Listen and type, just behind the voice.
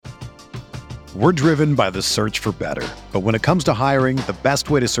We're driven by the search for better. But when it comes to hiring, the best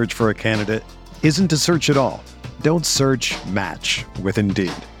way to search for a candidate isn't to search at all. Don't search, match with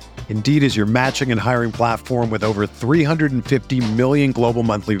Indeed. Indeed is your matching and hiring platform with over 350 million global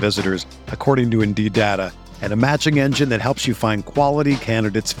monthly visitors, according to Indeed data, and a matching engine that helps you find quality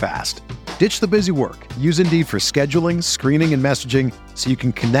candidates fast. Ditch the busy work. Use Indeed for scheduling, screening, and messaging so you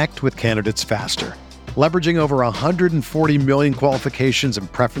can connect with candidates faster. Leveraging over 140 million qualifications and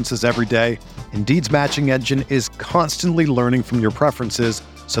preferences every day, Indeed's matching engine is constantly learning from your preferences,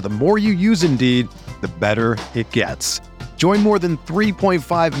 so the more you use Indeed, the better it gets. Join more than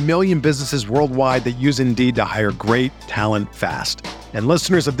 3.5 million businesses worldwide that use Indeed to hire great talent fast. And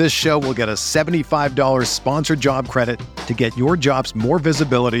listeners of this show will get a $75 sponsored job credit to get your jobs more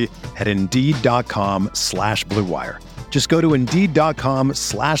visibility at Indeed.com/Blue Wire. Just go to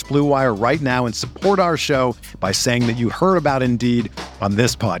Indeed.com/Blue Wire right now and support our show by saying that you heard about Indeed on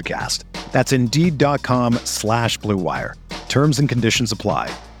this podcast. That's Indeed.com/Blue Wire. Terms and conditions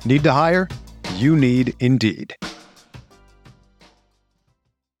apply. Need to hire? You need Indeed.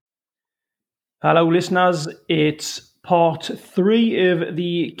 Hello, listeners. It's part 3 of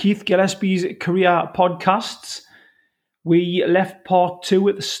the Keith Gillespie's career podcasts. We left part 2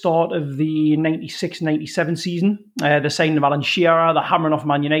 at the start of the 96-97 season. The signing of Alan Shearer, the hammering off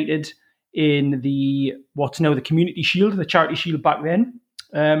Man United in the what's now the Community Shield, the Charity Shield back then.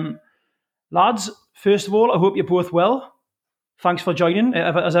 Lads, first of all, I hope you're both well. Thanks for joining,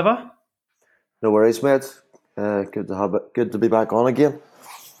 as ever. No worries, mate. Good to be back on again.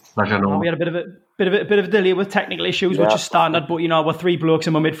 Pleasure. We had a bit of a delay with technical issues, which is standard. But we're 3 blokes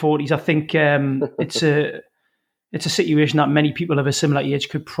in my mid-40s. I think it's a situation that many people of a similar age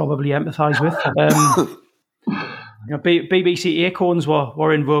could probably empathise with. BBC Acorns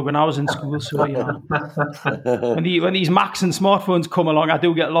were in vogue when I was in school, so when these Macs and smartphones come along, I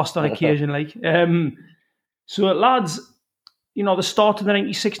do get lost on occasion. So lads, the start of the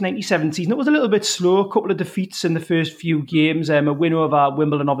 96-97 season, it was a little bit slow. A couple of defeats in the first few games. A win over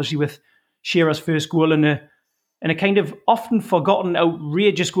Wimbledon, obviously, with Shearer's first goal, and a kind of often forgotten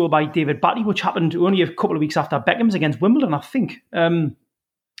outrageous goal by David Batty, which happened only a couple of weeks after Beckham's against Wimbledon, I think.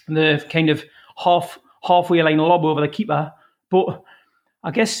 The kind of halfway line lob over the keeper. But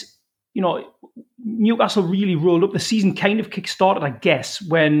I guess, Newcastle really rolled up. The season kind of kick-started, I guess,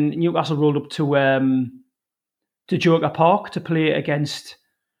 when Newcastle rolled up to Joker Park to play against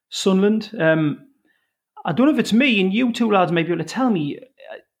Sunderland. I don't know if it's me, and you two lads may be able to tell me,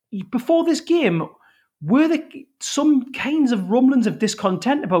 before this game, were there some kinds of rumblings of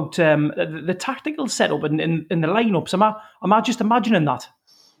discontent about the tactical setup and the lineups? Am I just imagining that?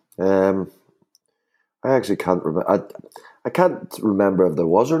 I actually can't remember. I can't remember if there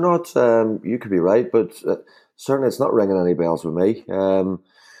was or not. You could be right, but certainly it's not ringing any bells with me.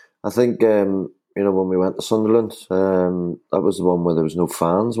 I think when we went to Sunderland, that was the one where there was no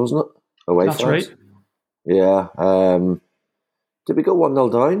fans, wasn't it? Away That's fans. Right. Yeah. Did we go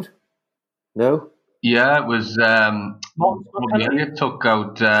 1-0 down? No. Yeah, it was. Elliott took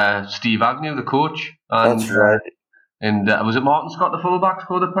out Steve Agnew, the coach. And, that's right. And was it Martin Scott, the fullback,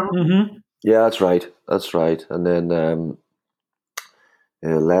 scored the penalty? Mm-hmm. Yeah, that's right. And then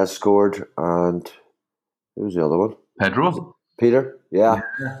Les scored, and who was the other one? Peter. Yeah.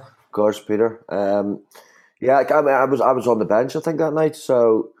 Of course, Peter. I was on the bench, I think, that night.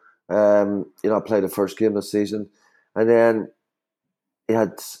 So, I played the first game of the season, and then we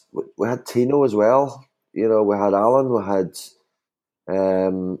had Tino as well. We had Alan, we had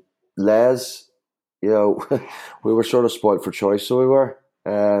Les. We were sort of spoiled for choice, so we were.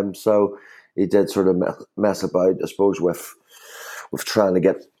 So he did sort of mess about, I suppose, with trying to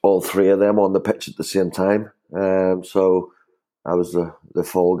get all 3 of them on the pitch at the same time. So I was the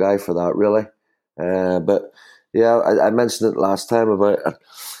fall guy for that, really. But yeah, I mentioned it last time about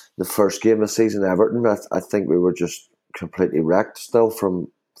the first game of the season, Everton. I think we were just completely wrecked still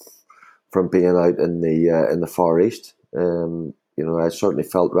from being out in the Far East. I certainly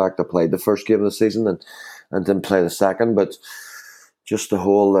felt wrecked. I played the first game of the season and didn't play the second, but just the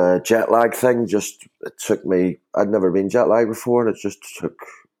whole jet lag thing, it took me. I'd never been jet lagged before, and it just took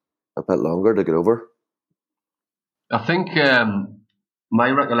a bit longer to get over. I think my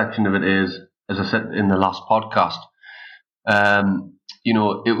recollection of it is, as I said in the last podcast,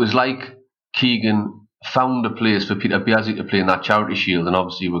 it was like Keegan found a place for Peter Biazzi to play in that Charity Shield, and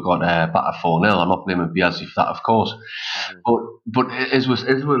obviously we got back 4-0. I'm not blaming Biazzi for that, of course. But as we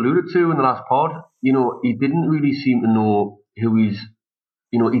alluded to in the last pod, he didn't really seem to know who he's.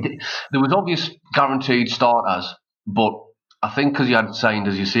 There was obvious guaranteed starters, but I think because he had signed,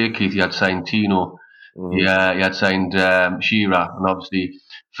 as you say, Keith, he had signed Tino, Yeah, he had signed Shearer, and obviously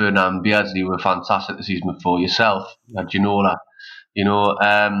Fernand Beardsley were fantastic the season before. Yourself, you had Ginola.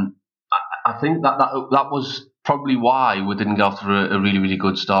 I think that was probably why we didn't get off to a really, really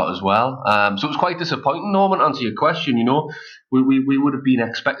good start as well. So it was quite disappointing, Norman, to answer your question. We would have been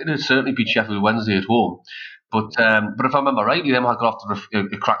expected to certainly beat Sheffield Wednesday at home. But if I remember rightly, them had got off to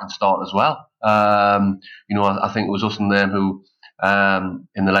a cracking start as well. I think it was us and them who,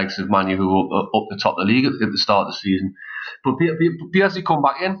 in the likes of Manu, who were up the top of the league at the start of the season. But Beardsley come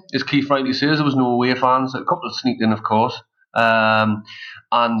back in, as Keith rightly says, there was no away fans. A couple of sneaked in, of course. And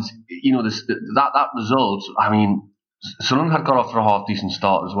that result, I mean, Sunderland had got off to a half decent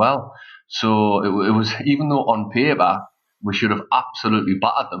start as well. So it was, even though on paper we should have absolutely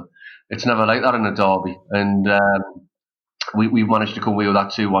battered them, it's never like that in a derby. And we managed to come away with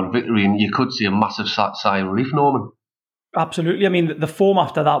that 2-1 victory, and you could see a massive sigh of relief, Norman. Absolutely. I mean, the form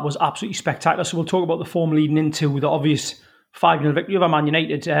after that was absolutely spectacular. So we'll talk about the form leading into the obvious 5-0 victory over Man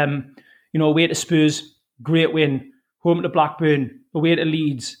United. Away to Spurs, great win. Home to Blackburn, away to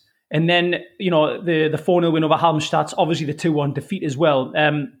Leeds. And then, the 4-0 win over Halmstad, obviously the 2-1 defeat as well.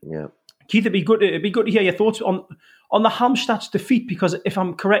 Keith, it'd be good to hear your thoughts on the Halmstad's defeat, because if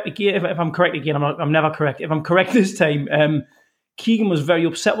I'm correct again, I'm never correct. If I'm correct this time, Keegan was very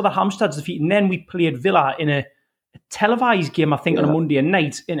upset with the Halmstad's defeat. And then we played Villa in a televised game, I think, on a Monday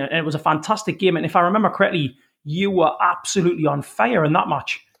night. And it was a fantastic game. And if I remember correctly, you were absolutely on fire in that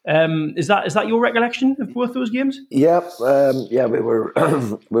match. Is that your recollection of both those games? Yeah, we were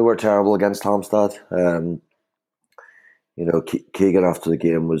we were terrible against Halmstad. Keegan after the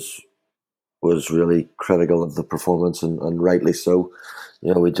game was really critical of the performance, and rightly so.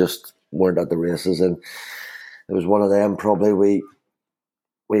 We just weren't at the races, and it was one of them. Probably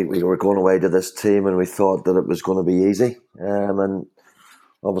we were going away to this team, and we thought that it was going to be easy, and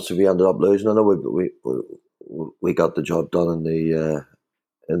obviously we ended up losing. I know we got the job done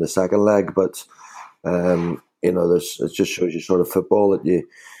in the second leg, but it just shows you sort of football that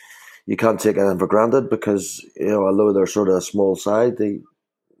you can't take anything for granted, because although they're sort of a small side, they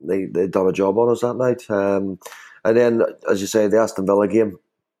done a job on us that night. And then, as you say, the Aston Villa game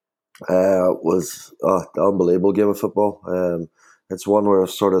was an unbelievable game of football. It's one where I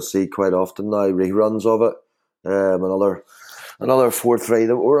sort of see quite often now reruns of it. Another 4-3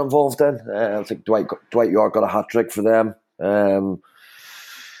 that we're involved in. I think Dwight York got a hat-trick for them.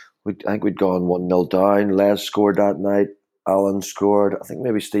 I think we'd gone 1-0 down. Les scored that night. Alan scored. I think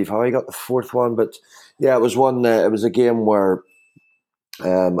maybe Steve Howe got the fourth one. But yeah, it was one. It was a game where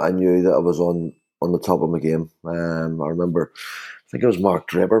I knew that I was on the top of my game. I remember, I think it was Mark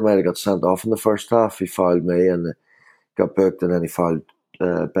Draper might have got sent off in the first half. He fouled me and got booked, and then he fouled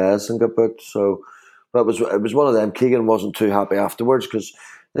Bez and got booked. So it was one of them. Keegan wasn't too happy afterwards, because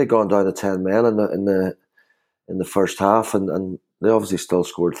they'd gone down to 10 men in the first half, and they obviously still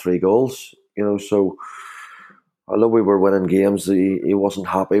scored 3 goals. So although we were winning games, he wasn't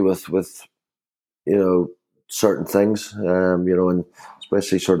happy with certain things. And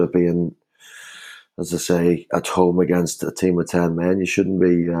especially sort of being, as I say, at home against a team of 10 men, you shouldn't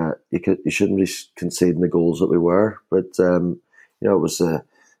be conceding the goals that we were. But it was a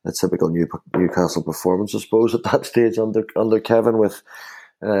typical Newcastle performance, I suppose, at that stage under Kevin, with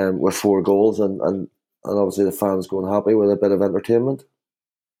 4 goals and obviously the fans going happy with a bit of entertainment.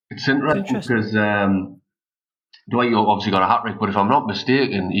 It's interesting because Dwight York obviously got a hat-trick, but if I'm not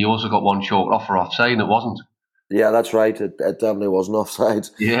mistaken, he also got one chalked off for offside, and it wasn't. Yeah, that's right. It definitely wasn't offside.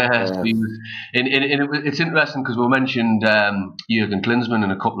 Yeah, it's interesting because we mentioned Jurgen Klinsmann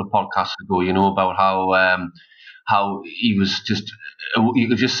in a couple of podcasts ago. About how he was just, you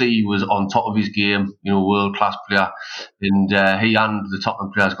could just see he was on top of his game. World class player, and he and the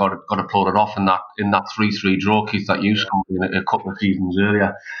Tottenham players got applauded off in that 3-3 draw, Keith, that you scored in a couple of seasons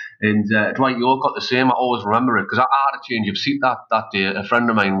earlier. And Dwight York got the same. I always remember it because I had a change of seat that day. A friend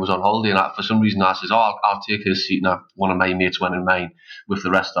of mine was on holiday, and for some reason I says, I'll take his seat, and one of my mates went in mine with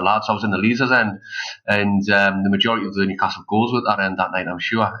the rest of the lads. So I was in the Leazers end, and the majority of the Newcastle goals were at that end that night, I'm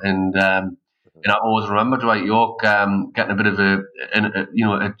sure. And I always remember Dwight York getting a bit of a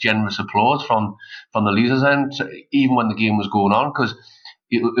generous applause from the Leazers end, even when the game was going on, because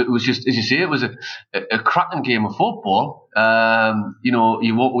it was just, as you say, it was a cracking game of football.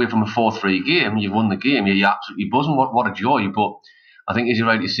 You walk away from a 4-3 game, you've won the game, you're absolutely buzzing. What a joy! But I think, as you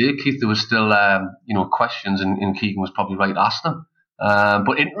rightly say, Keith, there was still questions, and Keegan was probably right to ask them.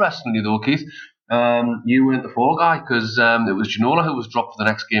 But interestingly, though, Keith, you weren't the fall guy, because it was Ginola who was dropped for the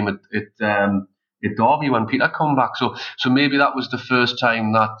next game at Derby when Peter come back. So maybe that was the first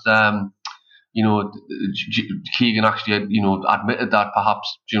time that Keegan actually admitted that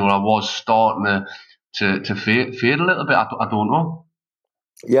perhaps Ginola was starting to fade a little bit? I don't know.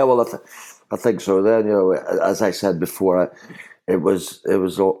 Yeah, well, I think so. Then, as I said before, it was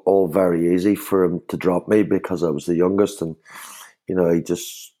all very easy for him to drop me because I was the youngest, and he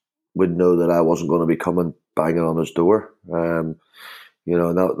just would know that I wasn't going to be coming banging on his door. And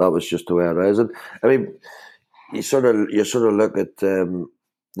that was just the way it is. And I mean, you sort of look at the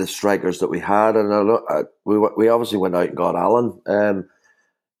strikers that we had, and we obviously went out and got Alan. And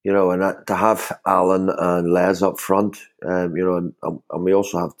to have Alan and Les up front, and we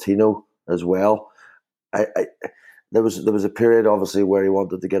also have Tino as well. There was a period obviously where he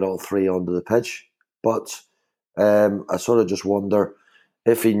wanted to get all three onto the pitch, but I sort of just wonder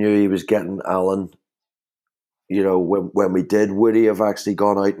if he knew he was getting Alan. When we did, would he have actually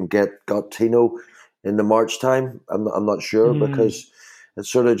gone out and got Tino in the March time? I'm not sure because it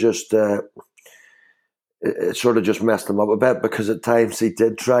sort of just messed him up a bit, because at times he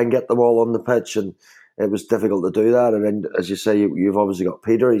did try and get them all on the pitch, and it was difficult to do that. And then, as you say, you've obviously got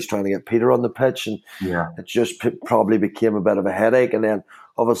Peter. He's trying to get Peter on the pitch, and it just probably became a bit of a headache. And then,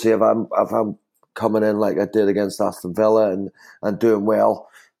 obviously, if I'm coming in like I did against Aston Villa and doing well,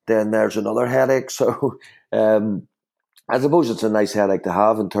 then there's another headache. So I suppose it's a nice headache to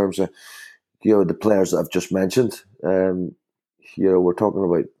have in terms of the players that I've just mentioned. We're talking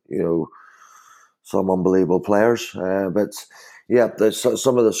about some unbelievable players, but yeah, there's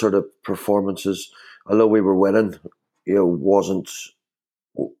some of the sort of performances. Although we were winning, wasn't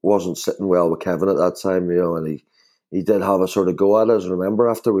sitting well with Kevin at that time, and he did have a sort of go at us. Remember,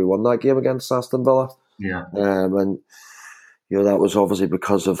 after we won that game against Aston Villa, and that was obviously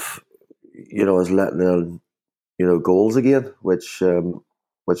because of us letting in goals again, which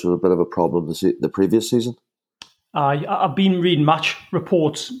was a bit of a problem the previous season. I've been reading match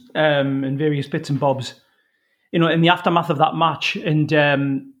reports and various bits and bobs, in the aftermath of that match, and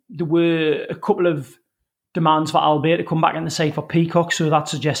there were a couple of demands for Albert to come back in the side for Peacock, so that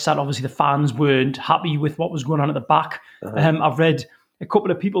suggests that obviously the fans weren't happy with what was going on at the back. I've read a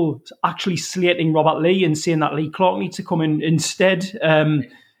couple of people actually slating Robert Lee and saying that Lee Clark needs to come in instead,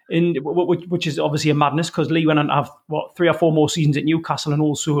 which is obviously a madness, because Lee went on to have 3 or 4 more seasons at Newcastle, and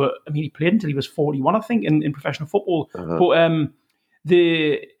also, he played until he was 41, I think, in professional football. But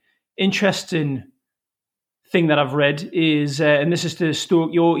the interesting thing that I've read is, and this is to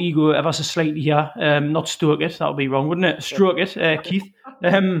stoke your ego ever so slightly here, not stoke it, that would be wrong, wouldn't it? Stroke it, Keith. We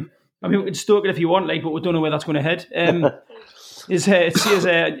can stoke it if you want, but we don't know where that's going to head. It says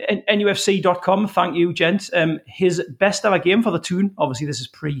NUFC.com, thank you, gents. His best ever game for the Toon, obviously this is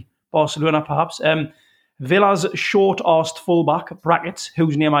pre-Barcelona perhaps, Villa's short-arsed fullback, brackets,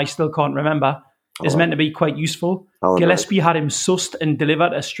 whose name I still can't remember, is meant to be quite useful. Gillespie had him sussed and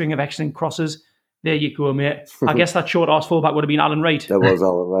delivered a string of excellent crosses. There you go, mate. I guess that short-arsed fullback would have been Alan Wright. That was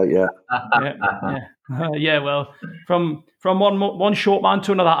Alan Wright, yeah. Yeah, well, from one short man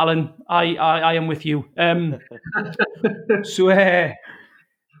to another, Alan, I am with you. So, I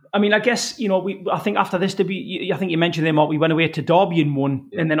guess, I think after this debut, I think you mentioned them, we went away to Derby and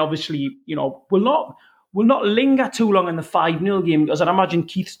won, and then obviously, we'll not linger too long in the 5-0 game, because I'd imagine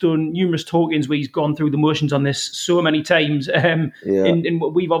Keith's done numerous talkings where he's gone through the motions on this so many times, and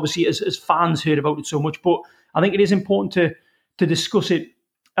we've obviously as fans heard about it so much. But I think it is important to discuss it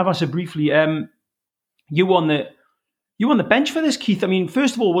ever so briefly. You were on the bench for this, Keith.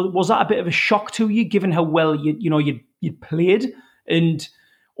 First of all, was that a bit of a shock to you, given how well you'd played, and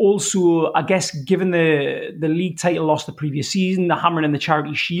also, I guess, given the league title loss the previous season, the hammering in the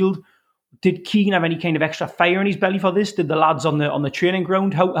Charity Shield? Did Keegan have any kind of extra fire in his belly for this? Did the lads on the training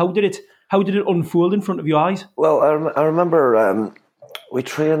ground? How did it unfold in front of your eyes? Well, I remember we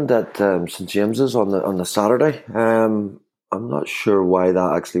trained at St James's on the Saturday. I'm not sure why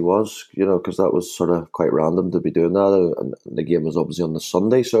that actually was, because that was sort of quite random to be doing that, and the game was obviously on the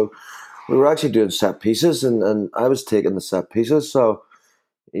Sunday. So we were actually doing set pieces, and I was taking the set pieces. So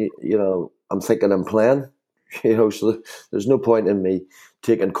I'm thinking I'm playing. So there's no point in me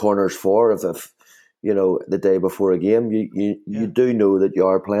taking corners if the day before a game you do know that you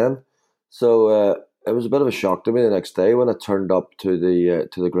are playing. So it was a bit of a shock to me the next day when I turned up to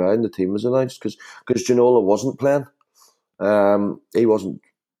the ground. The team was announced because Ginola wasn't playing. He wasn't.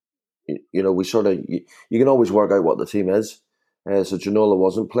 We sort of you can always work out what the team is. So Ginola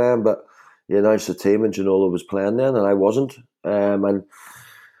wasn't playing, but he announced the team and Ginola was playing then, and I wasn't. And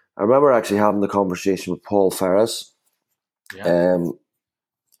I remember actually having the conversation with Paul Ferris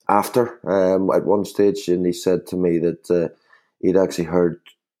after at one stage, and he said to me that he'd actually heard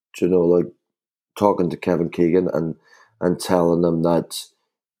Ginola talking to Kevin Keegan and telling him that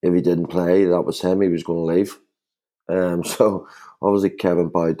if he didn't play, that was him, he was going to leave. So obviously Kevin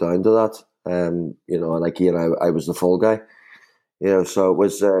bowed down to that. You know, and again, I was the fall guy. You know, so it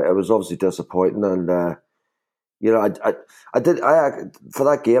was obviously disappointing, and you know, I for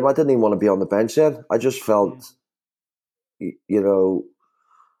that game, I didn't even want to be on the bench then. I just felt, you know,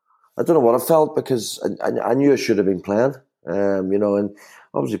 I don't know what I felt because I knew I should have been playing. You know, and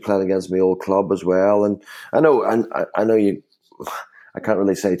obviously playing against my old club as well. And I know you. I can't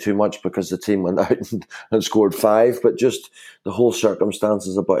really say too much because the team went out and scored 5, but just the whole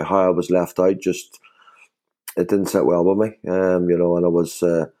circumstances about how I was left out, just it didn't sit well with me. You know, and I was,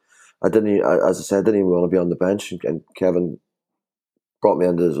 I didn't, as I said, I didn't even want to be on the bench, and Kevin brought me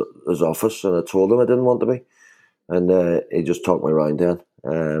into his office, and I told him I didn't want to be, and he just talked me around then.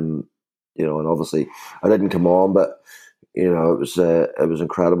 You know, and obviously I didn't come on, but you know, it was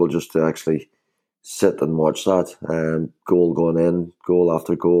incredible just to actually sit and watch that goal going in, goal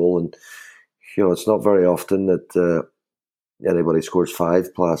after goal, and you know, it's not very often that anybody scores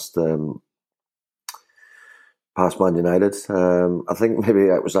 5 past Man United. I think maybe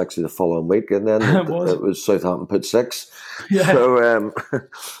it was actually the following week, and then it was Southampton put 6. Yeah. So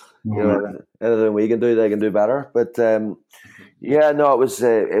you know, anything we can do, they can do better. But yeah, no, it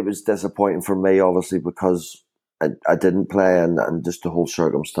was disappointing for me, obviously, because I didn't play, and just the whole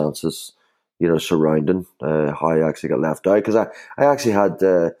circumstances, you know, surrounding how I actually got left out. Because I actually had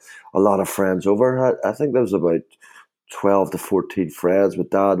a lot of friends over. I think there was about 12 to 14 friends. My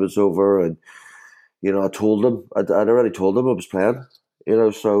dad was over, and you know, I told them I'd already told them I was playing. You know,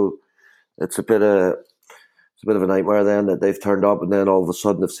 so it's a bit of a nightmare then that they've turned up, and then all of a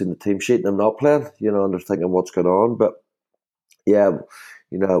sudden they've seen the team sheet and I'm not playing. You know, and they're thinking what's going on. But yeah,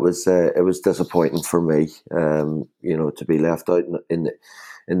 you know, it was disappointing for me. You know, to be left out in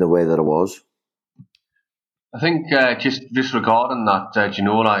the way that it was. I think just regarding that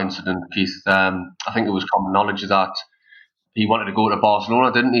Ginola incident, Keith, I think it was common knowledge that he wanted to go to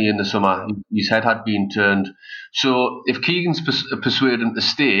Barcelona, didn't he, in the summer? His head had been turned. So if Keegan's persuaded him to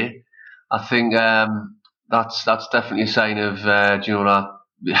stay, I think that's definitely a sign of Ginola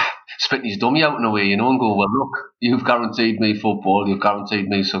spitting his dummy out in a way, you know, and go, well, look, you've guaranteed me football, you've guaranteed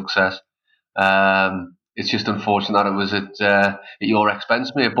me success. It's just unfortunate that it was at your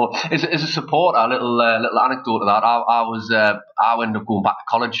expense, mate. But as a supporter, a little anecdote of that. I ended up going back to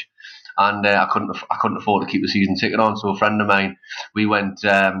college, and I couldn't afford to keep the season ticket on. So a friend of mine, we went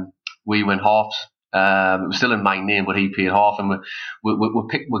halves. It was still in my name, but he paid half, and we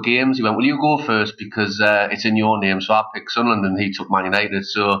picked my games. He went, "Will you go first because it's in your name?" So I picked Sunderland, and he took Man United.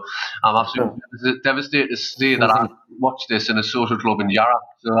 So I'm absolutely devastated to say that I watched this in a social club in Yarra.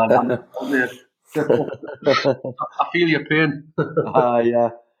 So I feel your pain.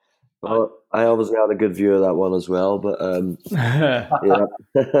 Yeah. Well, I obviously had a good view of that one as well, but yeah.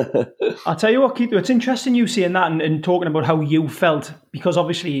 I'll tell you what, Keith, it's interesting you saying that and talking about how you felt, because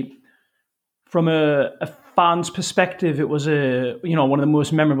obviously from a fan's perspective, it was one of the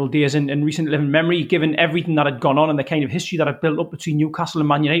most memorable days in recent living memory, given everything that had gone on and the kind of history that had built up between Newcastle and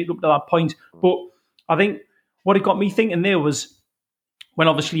Man United up to that point. But I think what it got me thinking there was when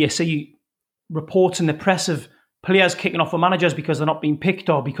obviously you see reports in the press of players kicking off for managers because they're not being picked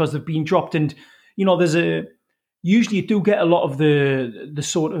or because they've been dropped, and you know, usually you do get a lot of the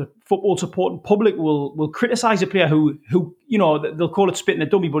sort of football supporting public will criticise a player who you know, they'll call it spitting a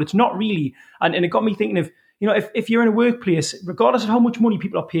dummy, but it's not really. And it got me thinking of, you know, if you're in a workplace, regardless of how much money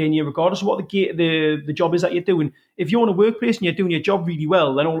people are paying you, regardless of what the job is that you're doing, if you're in a workplace and you're doing your job really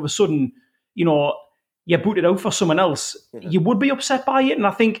well, then all of a sudden, you know, you're booted out for someone else, you would be upset by it. And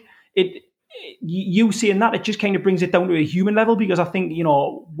I think you saying that, it just kind of brings it down to a human level, because I think, you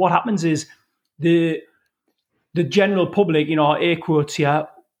know, what happens is the general public, you know, air quotes here,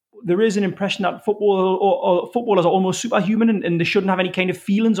 there is an impression that footballers are almost superhuman and they shouldn't have any kind of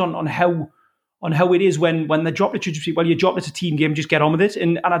feelings on how it is when they're dropped. It should just be, well, you're dropped, it's a team game, just get on with it.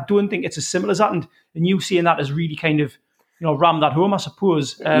 And I don't think it's as simple as that. And you saying that has really kind of, you know, rammed that home, I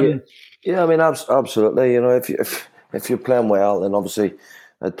suppose. Yeah, I mean, absolutely. You know, if you're playing well, and obviously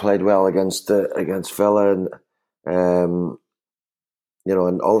I'd played well against Villa, and you know,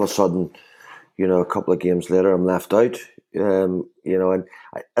 and all of a sudden, you know, a couple of games later, I'm left out. You know, and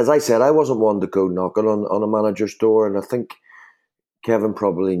as I said, I wasn't one to go knocking on a manager's door, and I think Kevin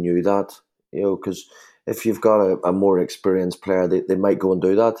probably knew that. You know, because if you've got a more experienced player, they might go and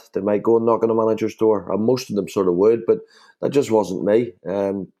do that. They might go and knock on a manager's door. And most of them sort of would, but that just wasn't me.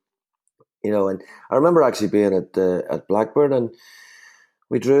 You know, and I remember actually being at Blackburn, and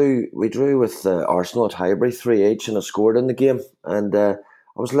we drew with Arsenal at Highbury 3-3, and I scored in the game, and I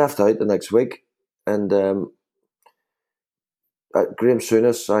was left out the next week, and Graham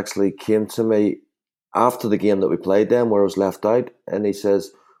Souness actually came to me after the game that we played then, where I was left out, and he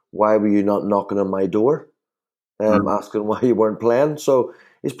says, why were you not knocking on my door, asking why you weren't playing? So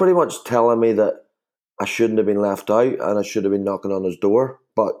he's pretty much telling me that I shouldn't have been left out and I should have been knocking on his door,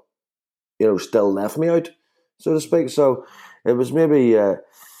 but, still left me out, so to speak. So it was maybe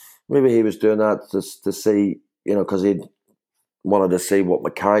he was doing that to see, because he wanted to see what my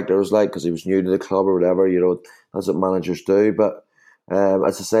character was like because he was new to the club or whatever, that's what managers do. But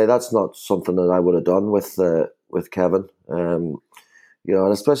as I say, that's not something that I would have done with Kevin, and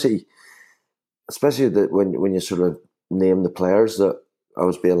especially that when you sort of name the players that I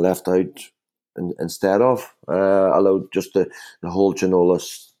was being left out instead of, although just the whole Ginola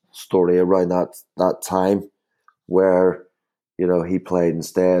story around that time where he played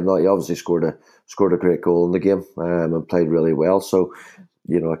instead. No, he obviously scored a great goal in the game and played really well. So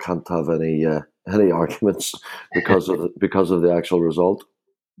I can't have any arguments because of the actual result.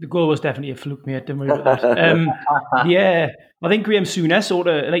 The goal was definitely a fluke, mate. Don't worry about that. Yeah, I think Graham Souness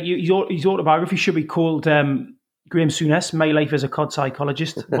his autobiography should be called Graham Souness, My Life as a COD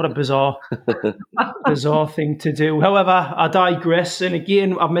Psychologist. What a bizarre thing to do. However, I digress. And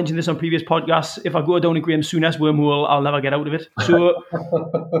again, I've mentioned this on previous podcasts. If I go down a Graham Souness wormhole, I'll never get out of it. So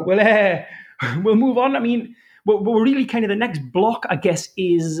we'll move on. I mean, we're really kind of the next block, I guess,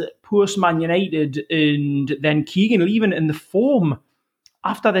 is post-Man United and then Keegan leaving in the form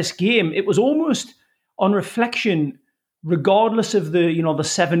after this game. It was almost, on reflection, regardless of the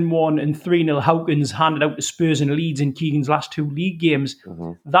 7-1 and 3-0 Hawkins handed out to Spurs and Leeds in Keegan's last two league games,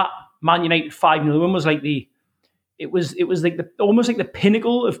 that Man United 5-0 win was like almost like the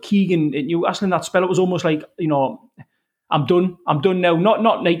pinnacle of Keegan at Newcastle in that spell. It was almost like, I'm done now.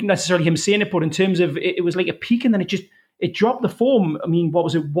 Not like necessarily him saying it, but in terms of it was like a peak, and then it dropped the form. I mean, what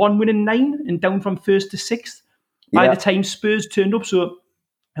was it? 1 win in 9 and down from 1st to 6th by the time Spurs turned up. So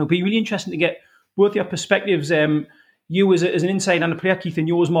it'll be really interesting to get both your perspectives. You as an insider and a player, Keith, and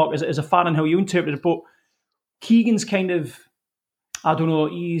yours, Mark, as a fan, and how you interpret it. But Keegan's kind of, I don't know,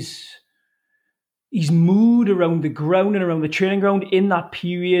 his mood around the ground and around the training ground in that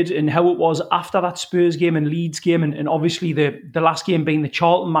period, and how it was after that Spurs game and Leeds game, and obviously the last game being the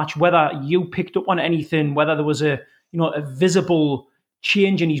Charlton match, whether you picked up on anything, whether there was a visible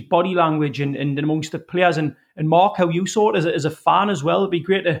change in his body language and amongst the players, and Mark, how you saw it as a fan as well. It'd be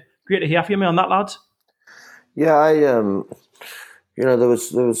great to hear from you on that, lads. Yeah, I there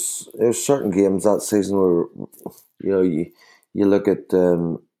was certain games that season where you look at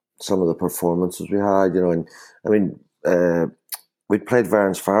some of the performances we had, and I mean we'd played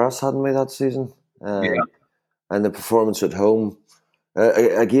Ferencváros, hadn't we, that season? And the performance at home,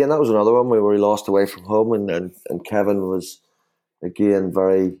 again, that was another one where we lost away from home, and Kevin was again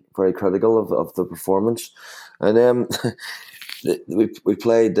very, very critical of the performance, and we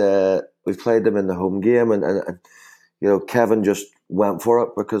played them in the home game, and Kevin just went for it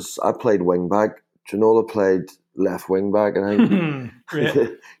because I played wing back, Ginola played left wing back, and I think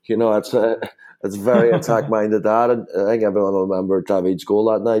it's very attack minded. That, and I think everyone will remember David's goal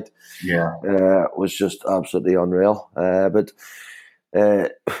that night. Was just absolutely unreal. But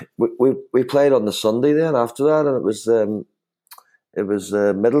we played on the Sunday then after that, and it was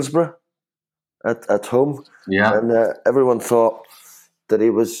Middlesbrough at home. And everyone thought that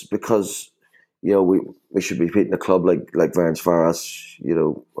it was because we should be beating a club like Ferencváros,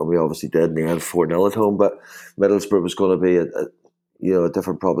 and we obviously did in the end, 4-0 at home. But Middlesbrough was going to be a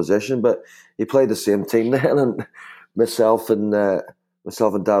different proposition. But he played the same team then, and myself and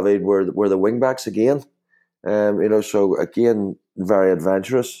David were the wing backs again. So again, very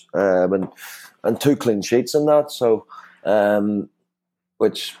adventurous, and 2 clean sheets in that. So,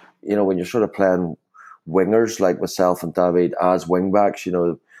 which when you're sort of playing wingers like myself and David as wing backs,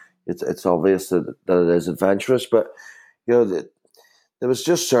 it's obvious that it is adventurous. But there was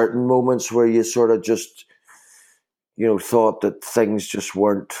just certain moments where you sort of just thought that things just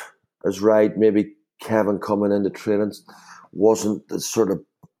weren't as right. Maybe Kevin coming into training wasn't the sort of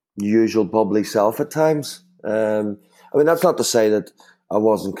usual bubbly self at times. I mean, that's not to say that I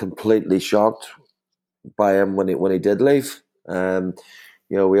wasn't completely shocked by him when he did leave.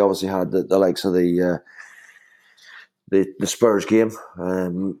 We obviously had the likes of the Spurs game.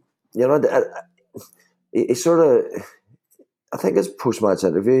 He sort of, I think his post-match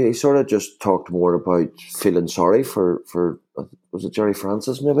interview, he sort of just talked more about feeling sorry for was it Jerry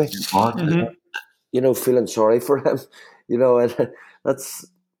Francis maybe? Mm-hmm. Feeling sorry for him. And that's,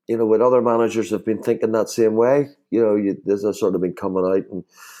 when other managers have been thinking that same way, there's sort of been coming out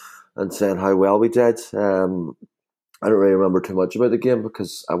and saying how well we did. I don't really remember too much about the game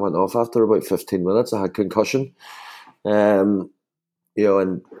because I went off after about 15 minutes. I had concussion. And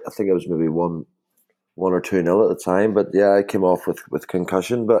I think it was maybe one 1 or 2-0 at the time, but yeah, I came off with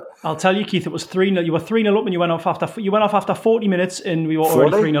concussion. But I'll tell you, Keith, it was 3-0. You were 3-0 up, and you went off after 40 minutes, and we were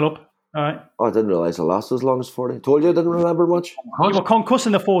 40? Already 3-0 up. All right. Oh, I didn't realise it lasted as long as 40. Told you I didn't remember much. You were concussed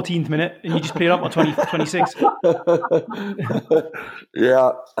in the 14th minute, and you just played up to 26.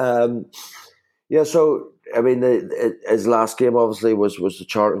 Yeah. Yeah, so, I mean, his last game, obviously, was the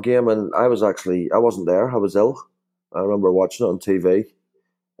Charlton game, and I wasn't there. I was ill. I remember watching it on TV.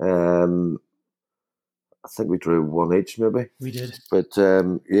 I think we drew 1 each, maybe. We did. But,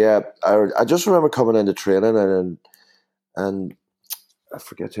 yeah, I just remember coming into training, and I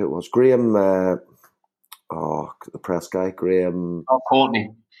forget who it was. Graham, the press guy, Graham. Oh,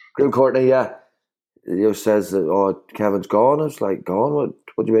 Courtney. Graham Courtney, yeah. He says that, Kevin's gone. I was like, gone?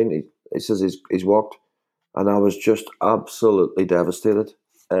 What do you mean? He says he's walked. And I was just absolutely devastated.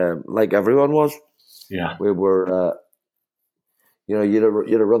 Like everyone was. Yeah. We were, you'd have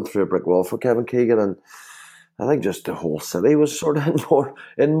run through a brick wall for Kevin Keegan. And I think just the whole city was sort of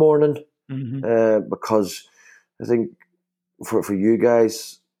in mourning. Mm-hmm. Because I think for you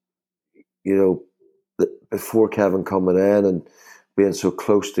guys, before Kevin coming in and being so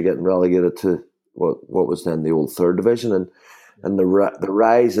close to getting relegated to what was then the old third division, and the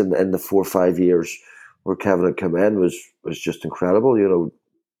rise in the 4 or 5 years where Kevin had come in was just incredible.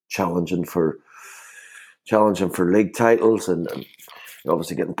 Challenging for league titles and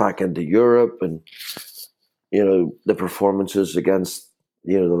obviously getting back into Europe, and the performances against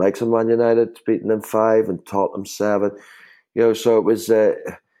the likes of Man United, beating them 5 and Tottenham 7. So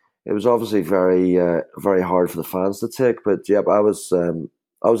it was obviously very very hard for the fans to take. But yeah, I was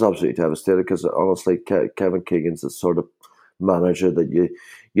absolutely devastated because honestly, Kevin Keegan's the sort of manager that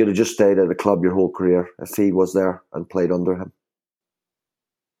you'd have just stayed at a club your whole career if he was there and played under him.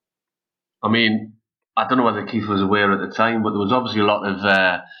 I mean, I don't know whether Keith was aware at the time, but there was obviously a lot of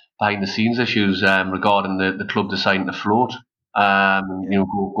behind the scenes issues regarding the club deciding to float,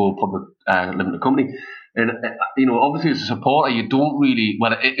 go public limited company. And, obviously as a supporter, you don't really,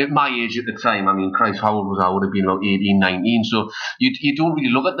 well, at my age at the time, I mean, Christ, how old was I? I would have been about 18, 19. So you don't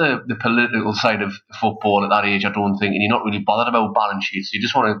really look at the political side of football at that age, I don't think, and you're not really bothered about balance sheets. You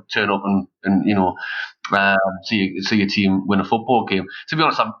just want to turn up and see your team win a football game. To be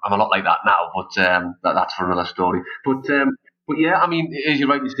honest, I'm a lot like that now, but that's for another story. But yeah, I mean, as you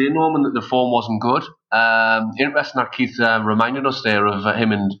rightly say, Norman, that the form wasn't good. Interesting that Keith reminded us there of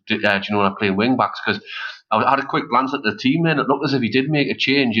him and Ginola playing wing backs, because I had a quick glance at the team and it looked as if he did make a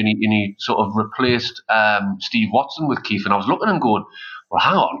change and he sort of replaced Steve Watson with Keith. And I was looking and going, well,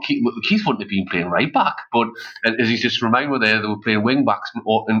 hang on, Keith wouldn't have been playing right back. But as he's just reminded me there, they were playing wing backs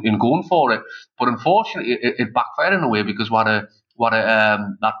and going for it. But unfortunately, it backfired in a way because what a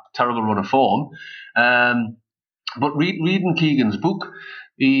that terrible run of form. But reading Keegan's book,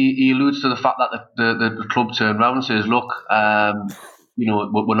 he alludes to the fact that the club turned around and says, look,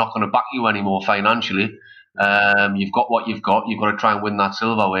 we're not going to back you anymore financially. You've got what you've got. You've got to try and win that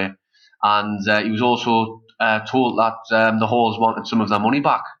silverware. And he was also told that the Halls wanted some of their money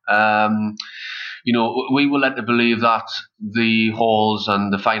back. We were led to believe that the Halls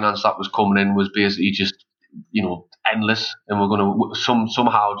and the finance that was coming in was basically just, endless, and we're going to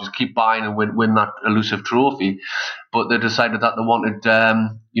somehow just keep buying and win that elusive trophy. But they decided that they wanted,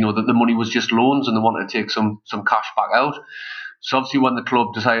 that the money was just loans, and they wanted to take some cash back out. So obviously, when the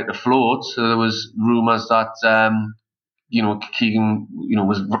club decided to float, so there was rumours that Keegan,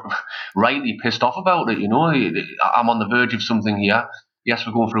 was rightly pissed off about it. I'm on the verge of something here. Yes,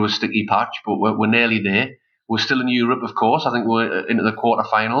 we're going through a sticky patch, but we're nearly there. We're still in Europe, of course. I think we're into the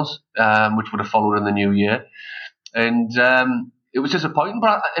quarterfinals, which would have followed in the new year. And it was disappointing,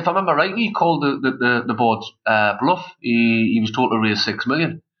 but if I remember rightly, he called the board bluff. He was told to raise 6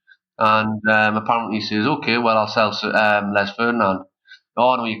 million, and apparently he says, "Okay, well, I'll sell Les Ferdinand."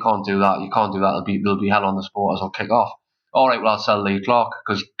 Oh no, you can't do that. You can't do that. There'll be hell on the supporters. I'll kick off. All right, well, I'll sell Lee Clark,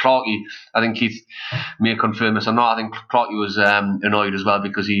 because Clarkey, I think Keith may confirm this or not, I think Clarkey was annoyed as well,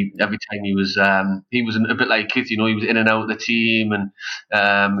 because every time he was a bit like Keith, he was in and out of the team, and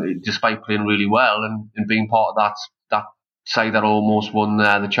despite playing really well and being part of that side that almost won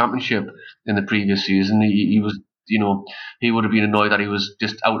the championship in the previous season, he was, he would have been annoyed that he was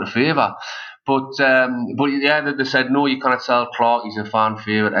just out of favour. But yeah, they said, no, you cannot sell Clark, he's a fan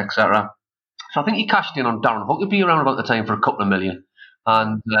favourite, etc. So I think he cashed in on Darren Huckabee around about the time for a couple of million.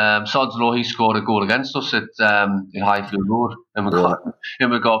 And Sod's Law, he scored a goal against us at Highfield Road. And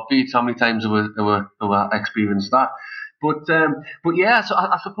we got beat. How many times have we experienced that? But yeah, so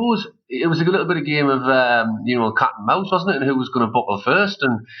I suppose it was a little bit of game of, cat and mouse, wasn't it? And who was going to buckle first.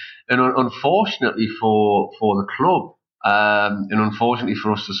 And unfortunately for the club, and unfortunately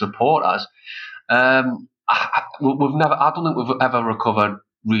for us, the supporters, We've never. I don't think we've ever recovered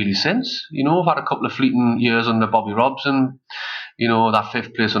really since. We've had a couple of fleeting years under Bobby Robson. That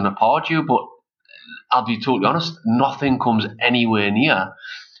 5th place under Pardew, but I'll be totally honest, nothing comes anywhere near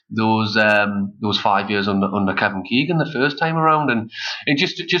those 5 years under Kevin Keegan the first time around. And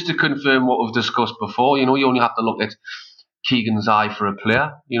just to confirm what we've discussed before, you only have to look at Keegan's eye for a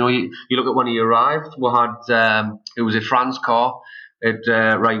player. You look at when he arrived, we had it was a Franz Carr at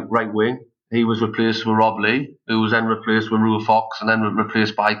right wing. He was replaced with Rob Lee, who was then replaced with Rule Fox, and then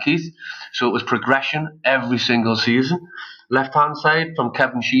replaced by Keith. So it was progression every single season. Left-hand side from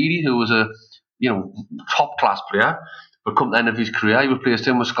Kevin Sheedy, who was a top-class player, but come to the end of his career, he replaced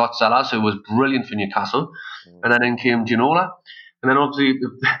him with Scott Sellers, who was brilliant for Newcastle. And then in came Ginola. And then obviously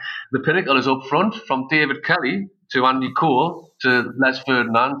the pinnacle is up front, from David Kelly to Andy Cole to Les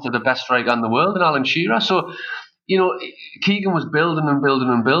Ferdinand to the best striker in the world, and Alan Shearer. So, Keegan was building and building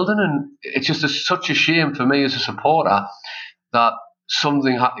and building, and it's just such a shame for me as a supporter that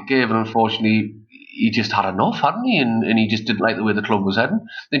something had to give, and unfortunately he just had enough, hadn't he? And he just didn't like the way the club was heading.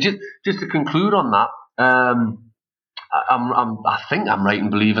 And just to conclude on that, I think I'm right in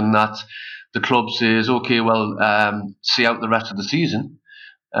believing that the club says, okay, well, see out the rest of the season.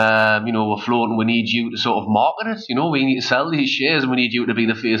 We're floating. We need you to sort of market it. We need to sell these shares, and we need you to be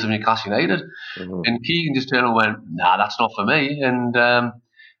the face of Newcastle United. Mm-hmm. And Keegan just turned and went, "Nah, that's not for me." And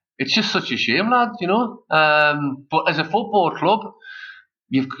it's just such a shame, lad. But as a football club,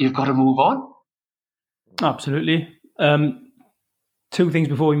 you've got to move on. Absolutely. 2 things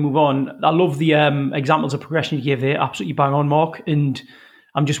before we move on. I love the examples of progression you gave there. Absolutely bang on, Mark. And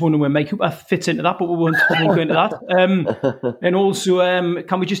I'm just wondering where Mike Hooper fits into that, but we won't go into that. And also,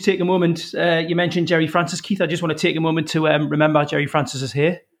 can we just take a moment? You mentioned Gerry Francis, Keith. I just want to take a moment to remember Gerry Francis's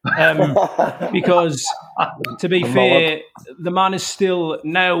hair. Because, to be fair, the man is still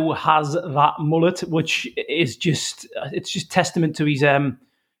now has that mullet, which is just testament to his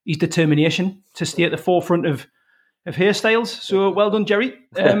determination to stay at the forefront of hairstyles. So well done, Gerry.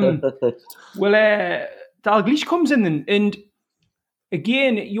 Dalglish comes in and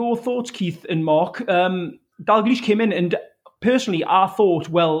again, your thoughts, Keith and Mark. Dalglish came in, and personally, I thought,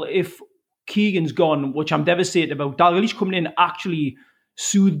 well, if Keegan's gone, which I'm devastated about, Dalglish coming in actually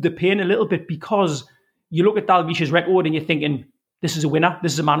soothed the pain a little bit, because you look at Dalglish's record and you're thinking, this is a winner.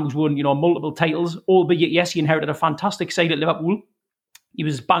 This is a man who's won, multiple titles. Albeit, yes, he inherited a fantastic side at Liverpool. He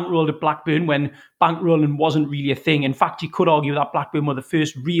was bankrolled at Blackburn when bankrolling wasn't really a thing. In fact, you could argue that Blackburn were the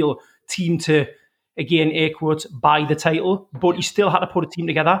first real team to, again, air quotes, buy the title. But he still had to put a team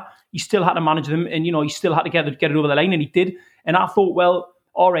together. He still had to manage them. And, he still had to get it over the line. And he did. And I thought, well,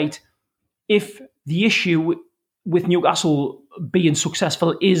 all right, if the issue with Newcastle being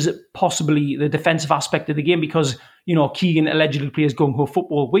successful is possibly the defensive aspect of the game, because, Keegan allegedly plays gung-ho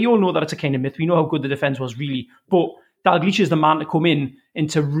football. We all know that it's a kind of myth. We know how good the defence was, really. But Dalglish is the man to come in and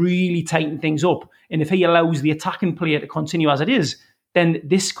to really tighten things up. And if he allows the attacking player to continue as it is, then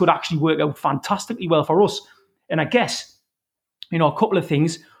this could actually work out fantastically well for us. And I guess, a couple of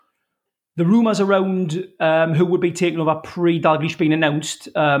things. The rumours around who would be taking over pre-Dalglish being announced,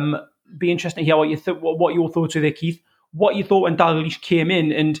 be interesting to hear what your thoughts are there, Keith. What you thought when Dalglish came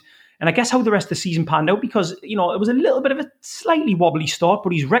in, and I guess how the rest of the season panned out, because, it was a little bit of a slightly wobbly start,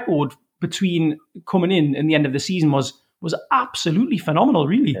 but his record between coming in and the end of the season was absolutely phenomenal,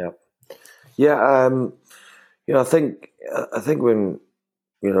 really. Yeah. I think when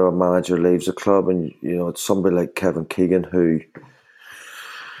a manager leaves a club, and it's somebody like Kevin Keegan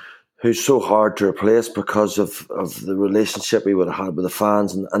who's so hard to replace because of the relationship he would have had with the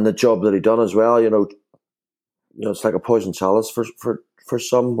fans and the job that he done as well. It's like a poison chalice for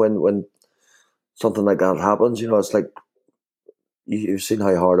some when something like that happens. It's like, you've seen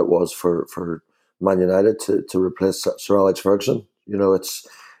how hard it was for Man United to replace Sir Alex Ferguson.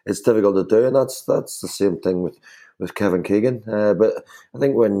 It's difficult to do, and that's the same thing with Kevin Keegan. But I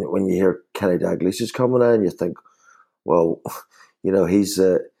think when you hear Kenny Dalglish is coming in, you think, well, he's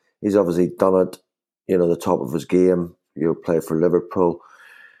obviously done it. The top of his game. Played for Liverpool.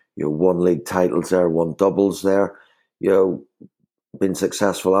 Won league titles there, won doubles there. Been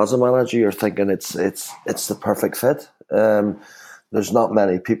successful as a manager. You're thinking it's the perfect fit. There's not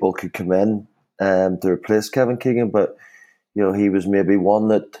many people could come in to replace Kevin Keegan, but he was maybe one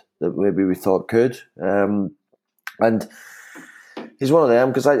that maybe we thought could. And he's one of them,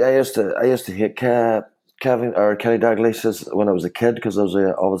 because I used to hate Kenny Dalglish when I was a kid, because I was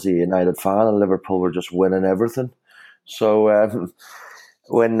obviously a United fan and Liverpool were just winning everything. So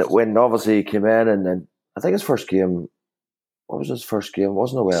when obviously he came in, and then I think his first game, what was his first game?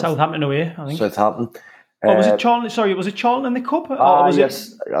 Wasn't away. Southampton away, I think. Southampton. Was it Charlton? Sorry, was it Charlton in the cup?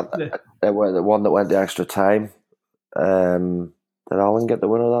 Yes. the one that went to extra time. Did Alan get the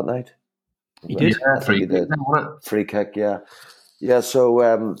winner that night? He did. I think he did. Free kick, yeah. So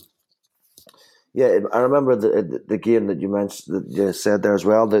I remember the game that you mentioned, that you said there as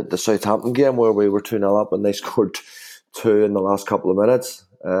well, the Southampton game where we were 2-0 up and they scored 2 in the last couple of minutes.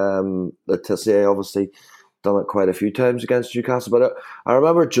 The Tissier obviously done it quite a few times against Newcastle, but I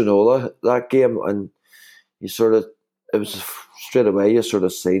remember Ginola that game, and it was straight away you sort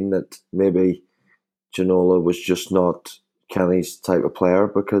of seen that maybe Ginola was just not Kenny's type of player,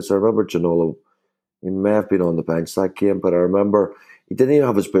 because I remember Ginola, he may have been on the bench that game, but I remember he didn't even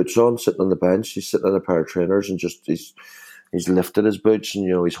have his boots on, sitting on the bench. He's sitting in a pair of trainers and just he's lifted his boots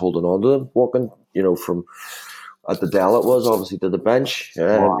and he's holding on to them, walking from at the Dell it was obviously to the bench.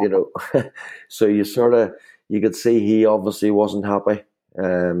 Wow. So you could see he obviously wasn't happy.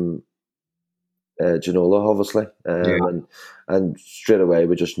 Ginola obviously, and straight away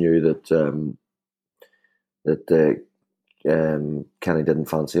we just knew that Kenny didn't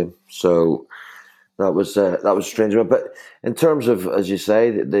fancy him. So that was strange. But in terms of, as you say,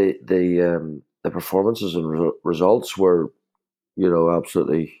 the performances and results were,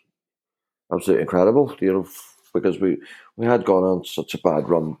 absolutely incredible. Because we had gone on such a bad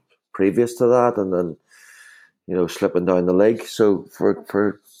run previous to that, and then slipping down the league. So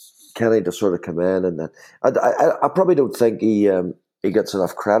for Kenny to sort of come in, and then I probably don't think he gets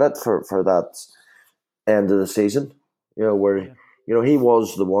enough credit for that end of the season. Where he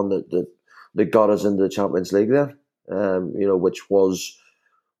was the one that got us into the Champions League then. Which was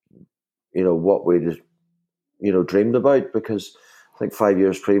what we dreamed about, because I think 5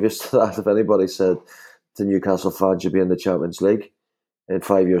 years previous to that, if anybody said to Newcastle fans you'd be in the Champions League in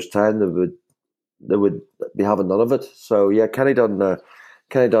 5 years' time, they would be having none of it. So yeah, Kenny done a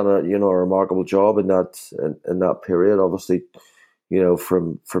remarkable job in that period. Obviously,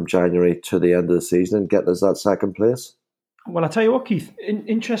 from January to the end of the season, and getting us that second place. Well, I tell you what, Keith,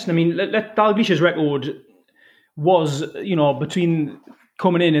 interesting. I mean, Dalglish's record was, between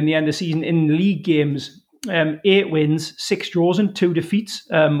coming in and the end of the season in league games, 8 wins, 6 draws, and 2 defeats,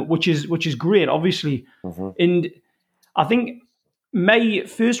 which is great, obviously. Mm-hmm. And I think my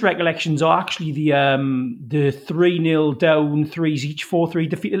first recollections are actually the 3-0 down, 3s each, 4-3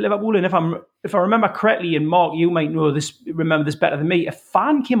 defeat at Liverpool. And if I remember correctly, and Mark, you might remember this better than me, a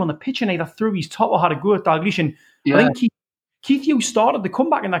fan came on the pitch and either threw his top or had a go at Dalglish. And I think Keith, you started the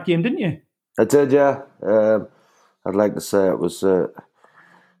comeback in that game, didn't you? I did, yeah. I'd like to say it was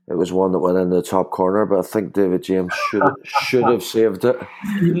one that went in the top corner, but I think David James should have saved it.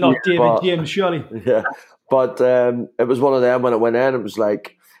 Not David James, surely. Yeah, but it was one of them when it went in. It was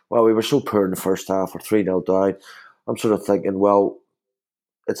like, well, we were so poor in the first half, we're 3-0 down. I'm sort of thinking, well,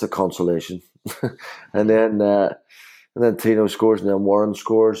 it's a consolation, and then Tino scores, and then Warren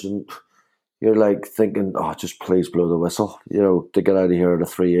scores, and you're like thinking, oh, just please blow the whistle, to get out of here at a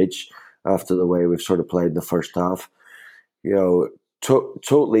 3 each after the way we've sort of played in the first half.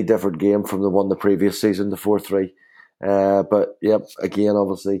 Totally different game from the one the previous season, the 4-3. But yep, again,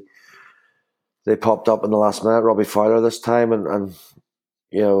 obviously, they popped up in the last minute. Robbie Fowler this time, and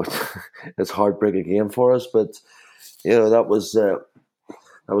it's heartbreaking game for us. But that was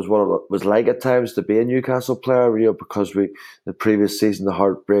what it was like at times to be a Newcastle player. Because the previous season, the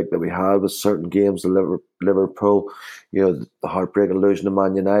heartbreak that we had with certain games, the Liverpool, the heartbreak of losing to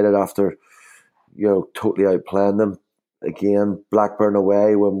Man United after totally outplaying them. Again, Blackburn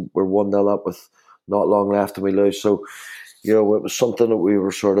away when we're 1-0 up with not long left and we lose. So, it was something that we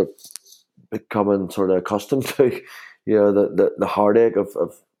were sort of becoming sort of accustomed to, the heartache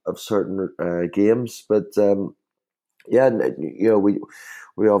of certain games. But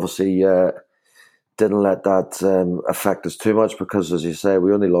we obviously didn't let that affect us too much, because, as you say,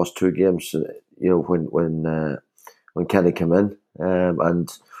 we only lost 2 games. When Kenny came in, and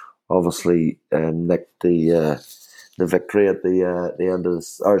obviously nicked the victory at the end of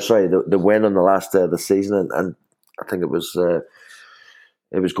the win on the last day of the season, and I think it was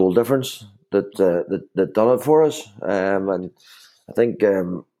goal difference that done it for us. And I think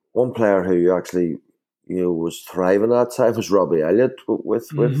one player who actually was thriving at that time was Robbie Elliott with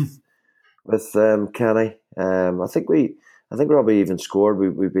Kenny. I think Robbie even scored.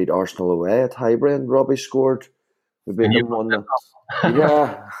 We beat Arsenal away at Highbury, and Robbie scored. We beat them 1-0.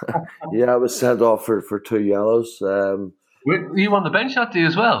 Yeah, I was sent off for 2 yellows. Were you on the bench that day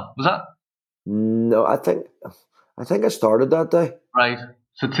as well? Was that? No, I think I started that day. Right,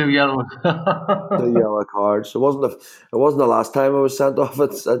 so 2 yellows. 2 yellow cards. It wasn't the last time I was sent off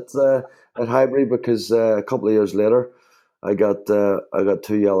at Highbury, because a couple of years later, I got 2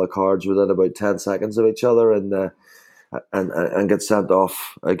 yellow cards within about 10 seconds of each other, and and get sent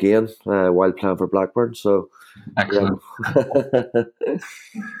off again while playing for Blackburn. So excellent.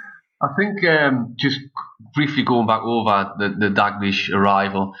 I think just briefly going back over the Dalglish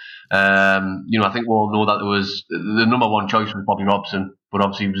arrival, I think we all know that there was the number one choice was Bobby Robson, but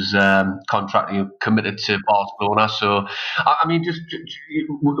obviously he was committed to Barcelona. So, I mean, just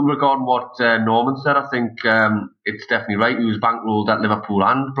regarding what Norman said, I think it's definitely right. He was bankrolled at Liverpool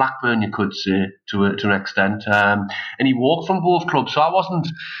and Blackburn, you could say, to an extent, and he walked from both clubs. So I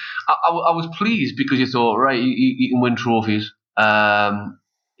was pleased because you thought, right, he can win trophies.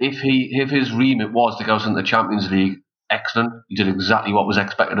 If his remit was to go into the Champions League, excellent. He did exactly what was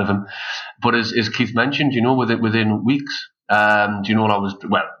expected of him. But as Keith mentioned, within weeks, I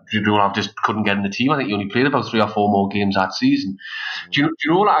just couldn't get in the team. I think he only played about 3 or 4 more games that season. Do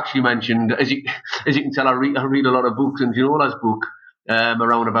you know what I actually mentioned? As you can tell, I read a lot of books, and Ginola's book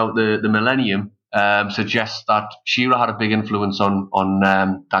around about the millennium suggests that Shearer had a big influence on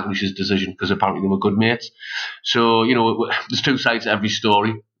Dalglish's decision because apparently they were good mates. So, there's 2 sides to every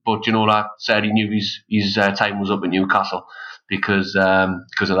story. But Ginola said he knew his time was up at Newcastle because of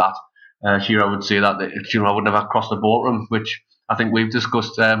that. Shearer would say that Ginola would never cross the boardroom, which I think we've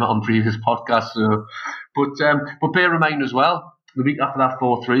discussed on previous podcasts. So. But bear in mind as well, the week after that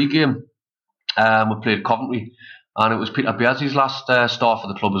 4-3 game, we played Coventry, and it was Peter Biazzi's last start for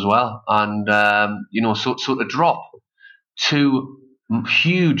the club as well. And so to drop 2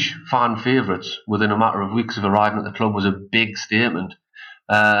 huge fan favourites within a matter of weeks of arriving at the club was a big statement.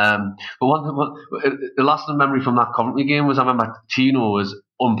 But the lasting memory from that Coventry game was I remember Tino was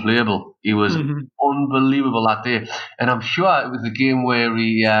unplayable. He was unbelievable that day, and I'm sure it was the game where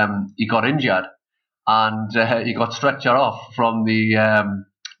he got injured and he got stretchered off from the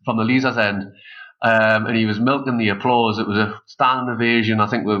Leazer's end, and he was milking the applause. It was a standing ovation. I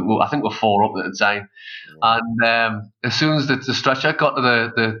think we're 4 up at the time. And as soon as the stretcher got to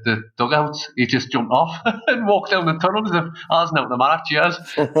the dugout, he just jumped off and walked down the tunnel as if I was out the matter. Cheers.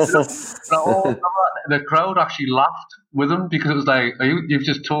 The crowd actually laughed with him because it was like, you've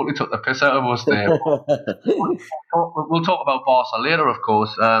just totally took the piss out of us there. We'll talk about Barca later, of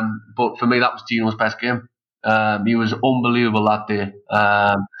course. But for me, that was Tino's best game. He was unbelievable that day.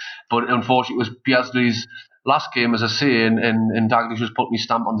 But unfortunately, it was Biazzi's last game, as I say, and Dalglish was putting his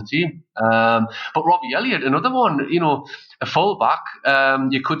stamp on the team. But Robbie Elliott, another one, a full-back,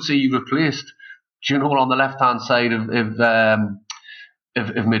 you could see he replaced Ginola on the left-hand side of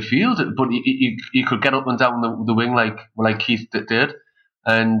midfield, but he could get up and down the wing like Keith did.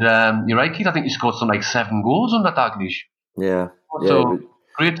 And you're right, Keith, I think he scored something like 7 goals under Dalglish. Yeah. So,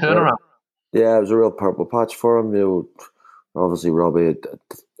 great turnaround. Yeah, it was a real purple patch for him. Obviously Robbie,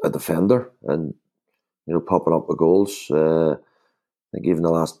 a defender, and popping up with goals. I think even the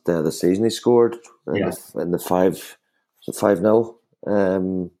last day of the season he scored in the 5-0.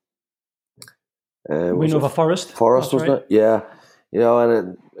 Win over Forest. Forest, wasn't it? Yeah.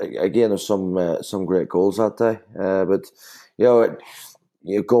 And again, there's some great goals that day. But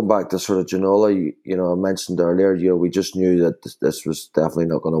going back to sort of Ginola, I mentioned earlier, we just knew that this was definitely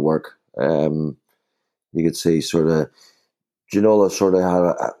not going to work. You could see sort of Ginola sort of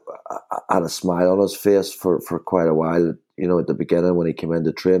had a smile on his face for quite a while, at the beginning when he came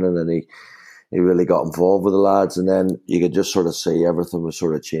into training, and he really got involved with the lads, and then you could just sort of see everything was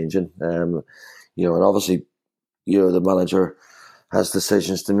sort of changing. And obviously, the manager has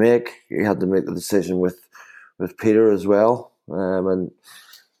decisions to make. He had to make the decision with Peter as well, and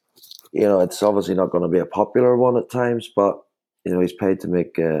it's obviously not going to be a popular one at times, but he's paid to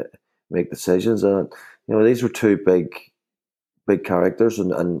make decisions, and these were 2 big characters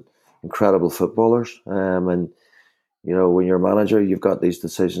and incredible footballers, and when you're a manager, you've got these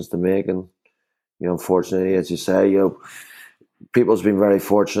decisions to make, and unfortunately, as you say, people's been very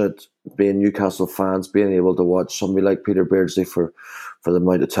fortunate being Newcastle fans, being able to watch somebody like Peter Beardsley for the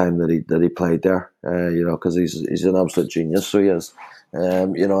amount of time that he played there, because he's an absolute genius, so he is,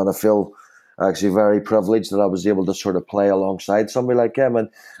 and I feel actually very privileged that I was able to sort of play alongside somebody like him. And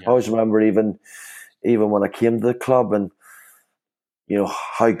I always remember even when I came to the club and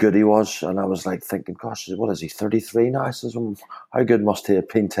how good he was, and I was like thinking, gosh, what is he, 33 now? I says, how good must he have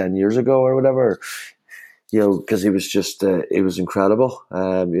been 10 years ago or whatever, because he was just he was incredible,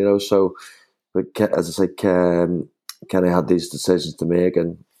 so, but as I say, Kenny had these decisions to make,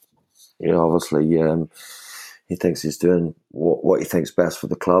 and obviously he thinks he's doing what he thinks best for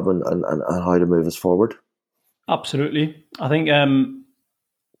the club and how to move us forward. Absolutely. I think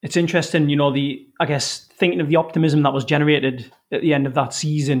it's interesting, I guess, thinking of the optimism that was generated at the end of that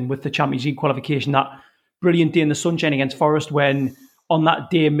season with the Champions League qualification, that brilliant day in the sunshine against Forest when on that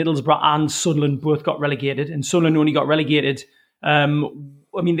day, Middlesbrough and Sunderland both got relegated, and Sunderland only got relegated. I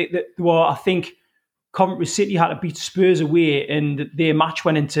mean, they were, I think, Coventry City had to beat Spurs away, and their match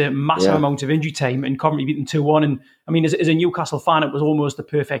went into massive amount of injury time, and Coventry beat them 2-1. And I mean, as a Newcastle fan, it was almost the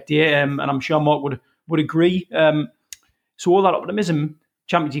perfect day, and I'm sure Mark would agree. So all that optimism,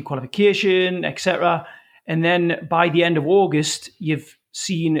 Champions League qualification, etc. And then by the end of August, you've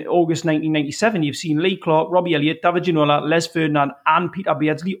seen August 1997, you've seen Lee Clark, Robbie Elliott, David Ginola, Les Ferdinand, and Peter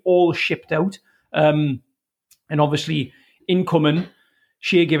Beardsley all shipped out. And obviously, incoming,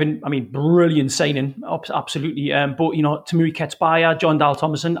 Shea Given, I mean, brilliant signing, absolutely. But, you know, Tamuri Ketsbaya, John Dal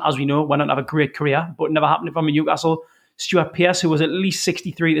Thomason, as we know, went on to have a great career, but never happened from Newcastle. Stuart Pearce, who was at least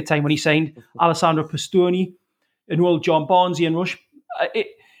 63 at the time when he signed, Alessandro Pastoni, and old John Barnes, Ian Rush.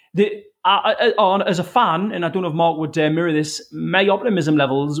 As a fan, and I don't know if Mark would mirror this, my optimism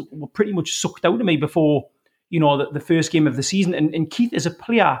levels were pretty much sucked out of me before, you know, the first game of the season. And Keith, as a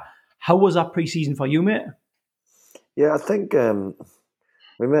player, how was that pre-season for you, mate? Yeah, I think...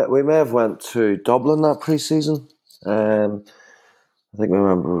 We may have went to Dublin that pre-season. I think we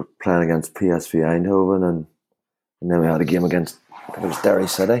remember playing against PSV Eindhoven, and then we had a game against, I think it was Derry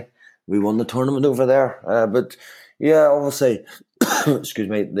City. We won the tournament over there. But yeah, obviously, excuse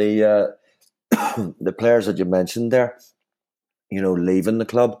me, the players that you mentioned there, you know, leaving the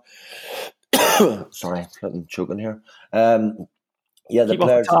club. Sorry, I'm choking here. Yeah, the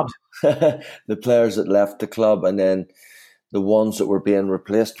players, the players that left the club, and then the ones that were being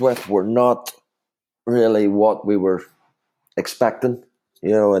replaced with were not really what we were expecting,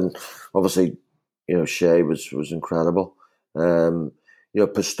 you know. And obviously, you know, Shea was incredible. You know,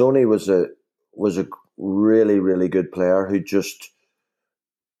 Pastoni was a really, really good player who just,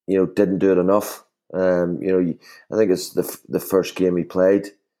 you know, didn't do it enough. You know, I think it's the first game he played.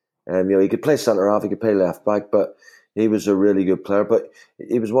 You know, he could play centre half, he could play left back, but he was a really good player. But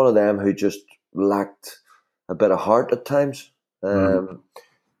he was one of them who just lacked a bit of heart at times, you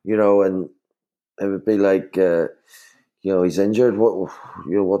know, and it would be like, you know, he's injured.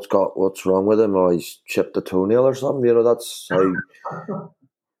 What's wrong with him? Or he's chipped a toenail or something. You know, that's how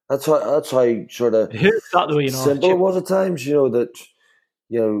sort of simple it was at times. You know that,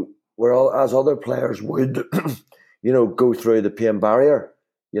 you know, we're all, as other players would, you know, go through the pain barrier.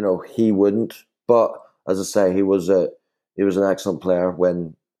 You know, he wouldn't. But as I say, he was an excellent player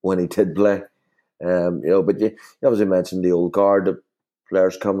when he did play. You know, but you obviously mentioned the old guard, the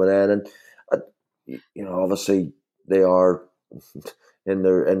players coming in, and you know, obviously they are in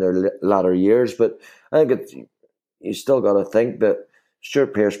their latter years. But I think you still got to think that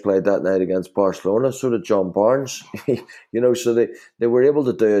Stuart Pearce played that night against Barcelona, so did John Barnes. You know, so they were able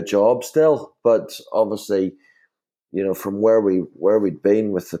to do a job still, but obviously, you know, from where we'd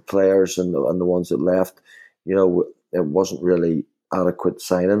been with the players and the ones that left, you know, it wasn't really adequate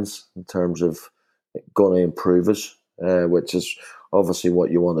signings in terms of going to improve us, which is obviously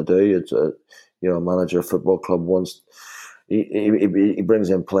what you want to do. It's a manager of a football club wants he brings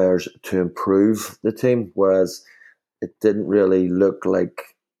in players to improve the team, whereas it didn't really look like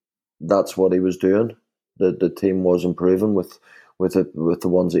that's what he was doing. The team was improving with the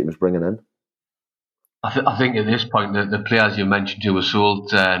ones that he was bringing in. I think at this point the players you mentioned who were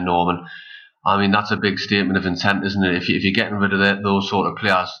sold, Norman, I mean, that's a big statement of intent, isn't it? If you're getting rid of those sort of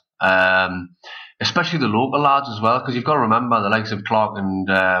players, especially the local lads as well, because you've got to remember the likes of Clark and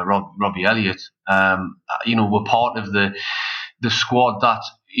Robbie Elliott, you know, were part of the squad that,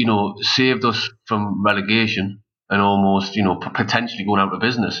 you know, saved us from relegation and almost, you know, potentially going out of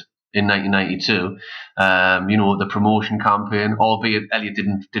business in 1992. You know, the promotion campaign, albeit Elliott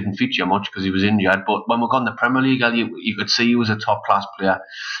didn't feature much because he was injured. But when we got in the Premier League, Elliott, you could see he was a top class player.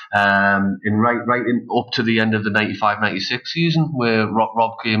 And right in up to the end of the 95-96 season, where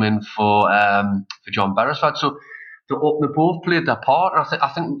Rob came in for John Beresford. So they both played their part. And I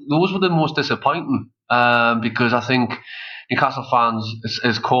think those were the most disappointing, because I think Newcastle fans,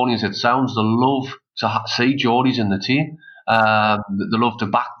 as corny as it sounds, they love to see Geordies in the team. They love to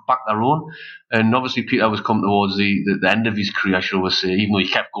back their own, and obviously Peter was coming towards the end of his career, shall we say, even though he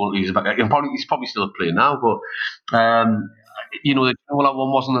kept going. He's probably still playing now, but you know, the Ginola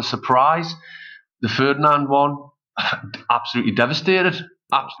one wasn't a surprise. The Ferdinand one, absolutely devastated.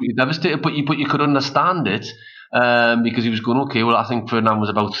 But you could understand it. Because he was going, okay, well, I think Ferdinand was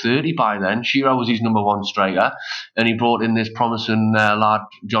about 30 by then. Shearer was his number one striker, and he brought in this promising lad,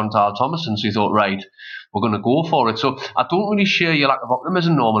 John Dal Thomason. So he thought, right, we're going to go for it. So I don't really share your lack of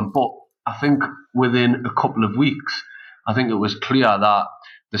optimism, Norman, but I think within a couple of weeks, I think it was clear that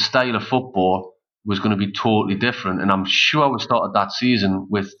the style of football was going to be totally different. And I'm sure we started that season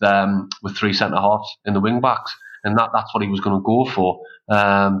with three centre-halves in the wing-backs. and that's what he was going to go for.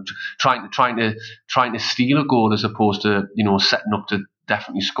 Trying to steal a goal as opposed to setting up to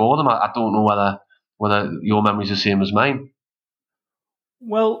definitely score them. I don't know whether your memory's the same as mine.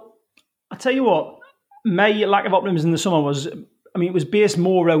 Well, I tell you what, my lack of optimism in the summer was, it was based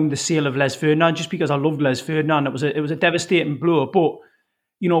more around the sale of Les Ferdinand, just because I loved Les Ferdinand. It was a devastating blow. But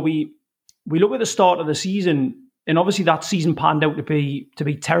we look at the start of the season, and obviously that season panned out to be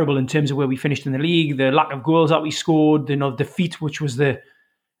terrible in terms of where we finished in the league, the lack of goals that we scored, defeat, which was the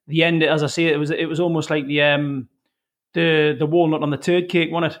end. As I say, it was almost like the walnut on the turd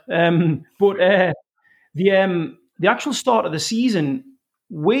cake, wasn't it? But the actual start of the season,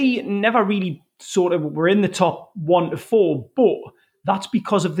 we never really sort of were in the top 1 to 4, but that's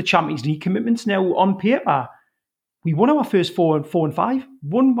because of the Champions League commitments. Now, on paper, we won our first 4 and 5.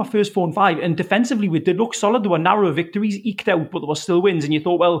 And defensively, we did look solid. There were narrow victories eked out, but there were still wins. And you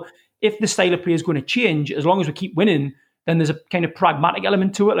thought, well, if the style of play is going to change, as long as we keep winning, then there's a kind of pragmatic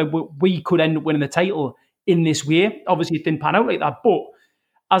element to it. Like we could end up winning the title in this way. Obviously, it didn't pan out like that. But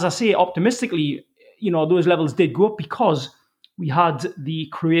as I say, optimistically, those levels did go up because we had the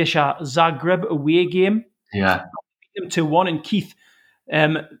Croatia Zagreb away game. Yeah. 2-1. And Keith,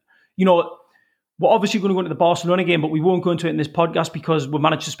 we're obviously going to go into the Barcelona game, but we won't go into it in this podcast because we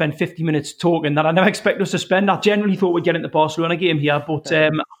managed to spend 50 minutes talking that I never expected us to spend. I generally thought we'd get into the Barcelona game here, but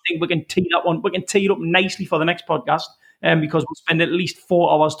I think we can tee that one. We can tee it up nicely for the next podcast because we'll spend at least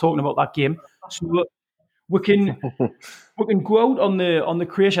 4 hours talking about that game. So we can go out on the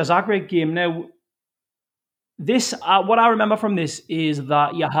Croatia Zagreb game now. This, what I remember from this is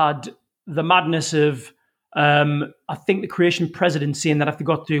that you had the madness of, I think the Croatian president saying that if they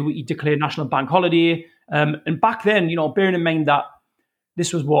got to, he declared national bank holiday. And back then, bearing in mind that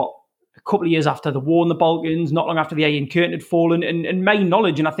this was a couple of years after the war in the Balkans, not long after the Iron Curtain had fallen. And my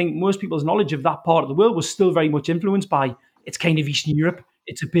knowledge, and I think most people's knowledge of that part of the world was still very much influenced by, it's kind of Eastern Europe.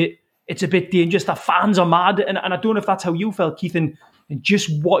 It's a bit dangerous. The fans are mad. And I don't know if that's how you felt, Keith, and just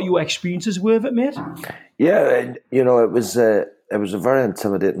what your experiences were of it, mate. Yeah, and, it was a very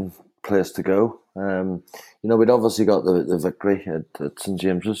intimidating place to go. We'd obviously got the victory at St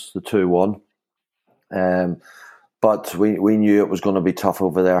James's, the 2-1. But we knew it was going to be tough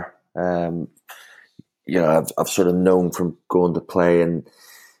over there. I've sort of known from going to play in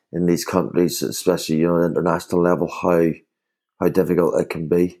these countries, especially at international level, how difficult it can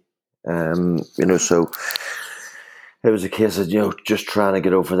be. So it was a case of just trying to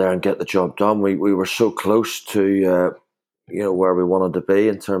get over there and get the job done. We were so close to where we wanted to be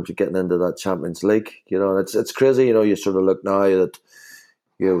in terms of getting into that Champions League. And it's crazy. You sort of look now that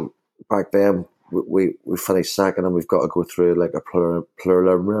back then we finished second and we've got to go through like a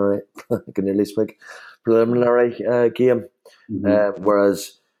preliminary I can nearly speak preliminary game. Mm-hmm.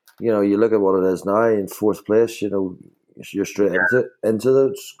 Whereas you look at what it is now in 4th place. You're straight into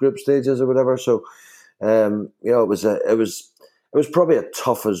the group stages or whatever. So. It was probably a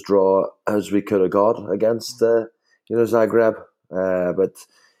tough as draw as we could have got against Zagreb. But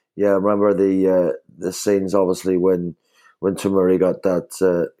yeah, I remember the scenes obviously when Tomori got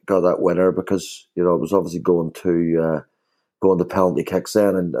that winner, because it was obviously going to penalty kicks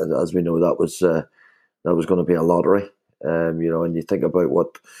then, and as we know that was going to be a lottery. And you think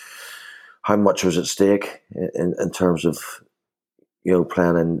about how much was at stake in terms of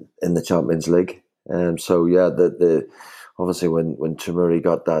playing in the Champions League. So yeah, the obviously when Tomori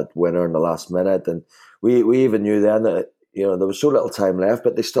got that winner in the last minute, and we even knew then that there was so little time left,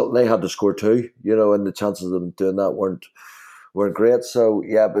 but they had to score 2, and the chances of them doing that weren't great. So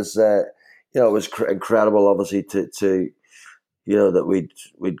yeah, it was it was incredible, obviously to that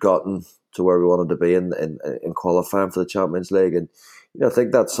we'd gotten to where we wanted to be in qualifying for the Champions League, and I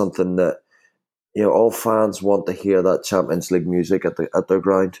think that's something that all fans want to hear, that Champions League music at their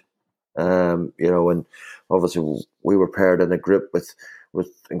ground. And obviously we were paired in a group with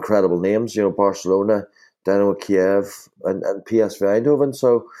incredible names, Barcelona, Dynamo Kiev, and PSV Eindhoven.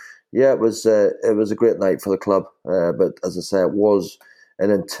 So yeah, it was a great night for the club. But as I say, it was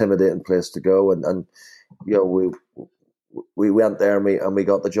an intimidating place to go, and we went there and we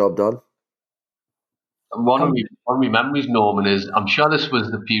got the job done. One of my memories, Norman, is I'm sure this was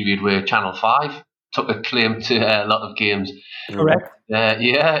the period where Channel 5 took a claim to a lot of games. Correct.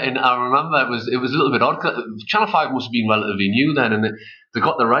 Yeah, and I remember it was a little bit odd. Channel 5 must have been relatively new then, and they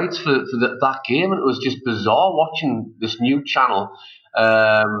got the rights for that game, and it was just bizarre watching this new channel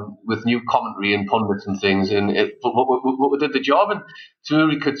with new commentary and pundits and things. But did the job. And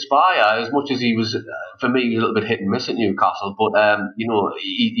Tamuri Kutspaya, as much as he was, for me, he was a little bit hit and miss at Newcastle, but he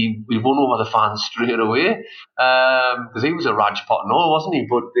won over the fans straight away, because he was a Rajput and all, wasn't he?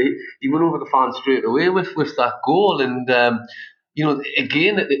 But he won over the fans straight away with that goal. And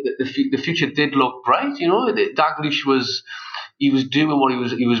again, the future did look bright. Dalglish was doing what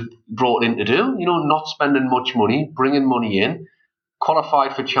he was brought in to do. Not spending much money, bringing money in,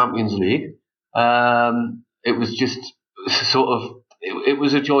 qualified for Champions League. It was just sort of. It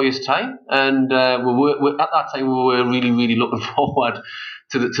was a joyous time, and at that time we were really, really looking forward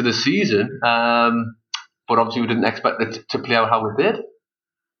to the season. But obviously we didn't expect it to play out how it did.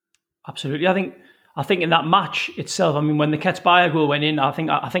 Absolutely, I think in that match itself, I mean, when the Kutspaya goal went in, I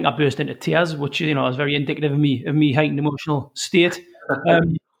think I burst into tears, which is very indicative of me heightened emotional state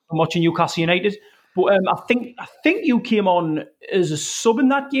from watching Newcastle United. But I think you came on as a sub in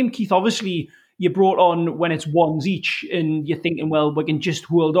that game, Keith. Obviously, you brought on when it's ones each, and you're thinking, well, we can just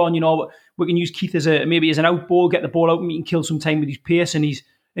hold on. We can use Keith as an out ball, get the ball out, and he can kill some time with his pace and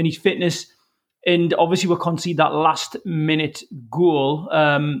his fitness. And obviously, we'll concede that last minute goal,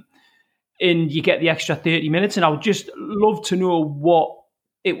 and you get the extra 30 minutes. And I would just love to know what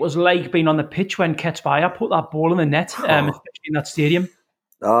it was like being on the pitch when Kutspaya put that ball in the net, especially in that stadium.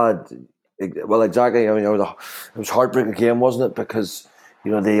 Well, exactly. I mean, it was a heartbreaking game, wasn't it? Because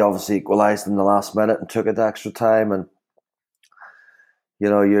they obviously equalised in the last minute and took it to extra time, and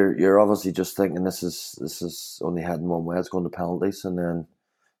you're obviously just thinking this is only heading one way. It's going to penalties, and then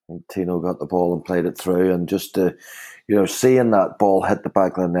I think Tino got the ball and played it through, and just seeing that ball hit the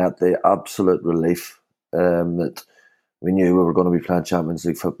back of the net, the absolute relief that we knew we were going to be playing Champions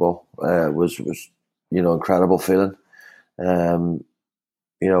League football was incredible feeling. And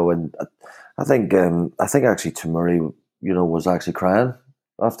I think actually Tamuri was actually crying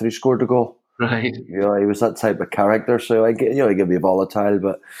after he scored the goal. Right. He was that type of character. So he could be volatile,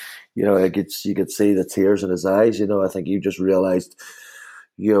 but you could see the tears in his eyes. I think he just realised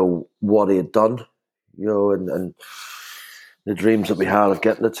what he had done. And the dreams that we had of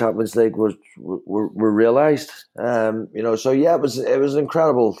getting the Champions League were realised. So yeah, it was an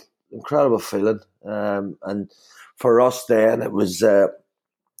incredible feeling. And for us then, it was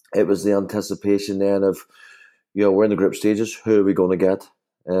the anticipation then of we're in the group stages. Who are we going to get?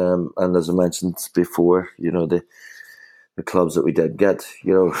 And as I mentioned before, the clubs that we did get,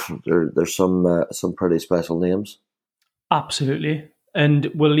 there's some pretty special names. Absolutely,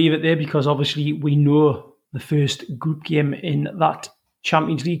 and we'll leave it there because obviously we know the first group game in that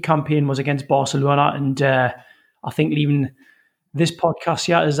Champions League campaign was against Barcelona, and I think leaving this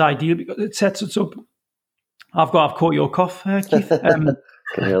podcast is ideal because it sets us up. I've caught your cough, Keith.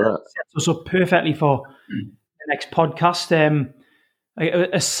 Can hear that. Sets us up perfectly for the next podcast. A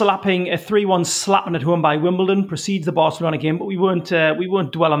 3-1 slapping at home by Wimbledon precedes the Barcelona game, but we won't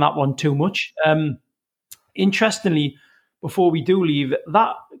dwell on that one too much. Interestingly, before we do leave,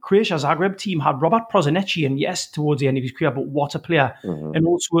 that Croatia Zagreb team had Robert Prosinecki, and yes, towards the end of his career, but what a player, and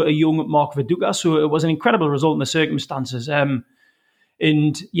also a young Mark Viduka. So it was an incredible result in the circumstances. And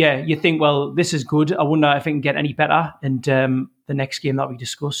yeah, you think, well, this is good. I wonder if it can get any better. And the next game that we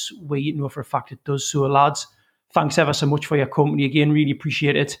discuss, we know for a fact it does. So lads, thanks ever so much for your company again. Really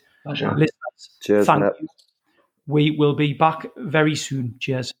appreciate it. Pleasure. Listeners, cheers, thank you. We will be back very soon.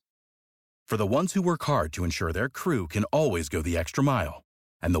 Cheers. For the ones who work hard to ensure their crew can always go the extra mile,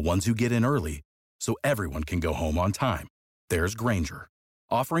 and the ones who get in early so everyone can go home on time, there's Grainger,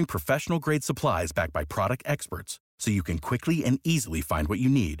 offering professional-grade supplies backed by product experts so you can quickly and easily find what you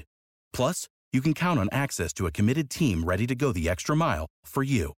need. Plus, you can count on access to a committed team ready to go the extra mile for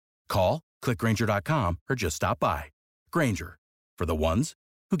you. Call, click Grainger.com, or just stop by. Grainger, for the ones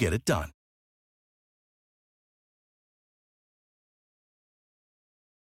who get it done.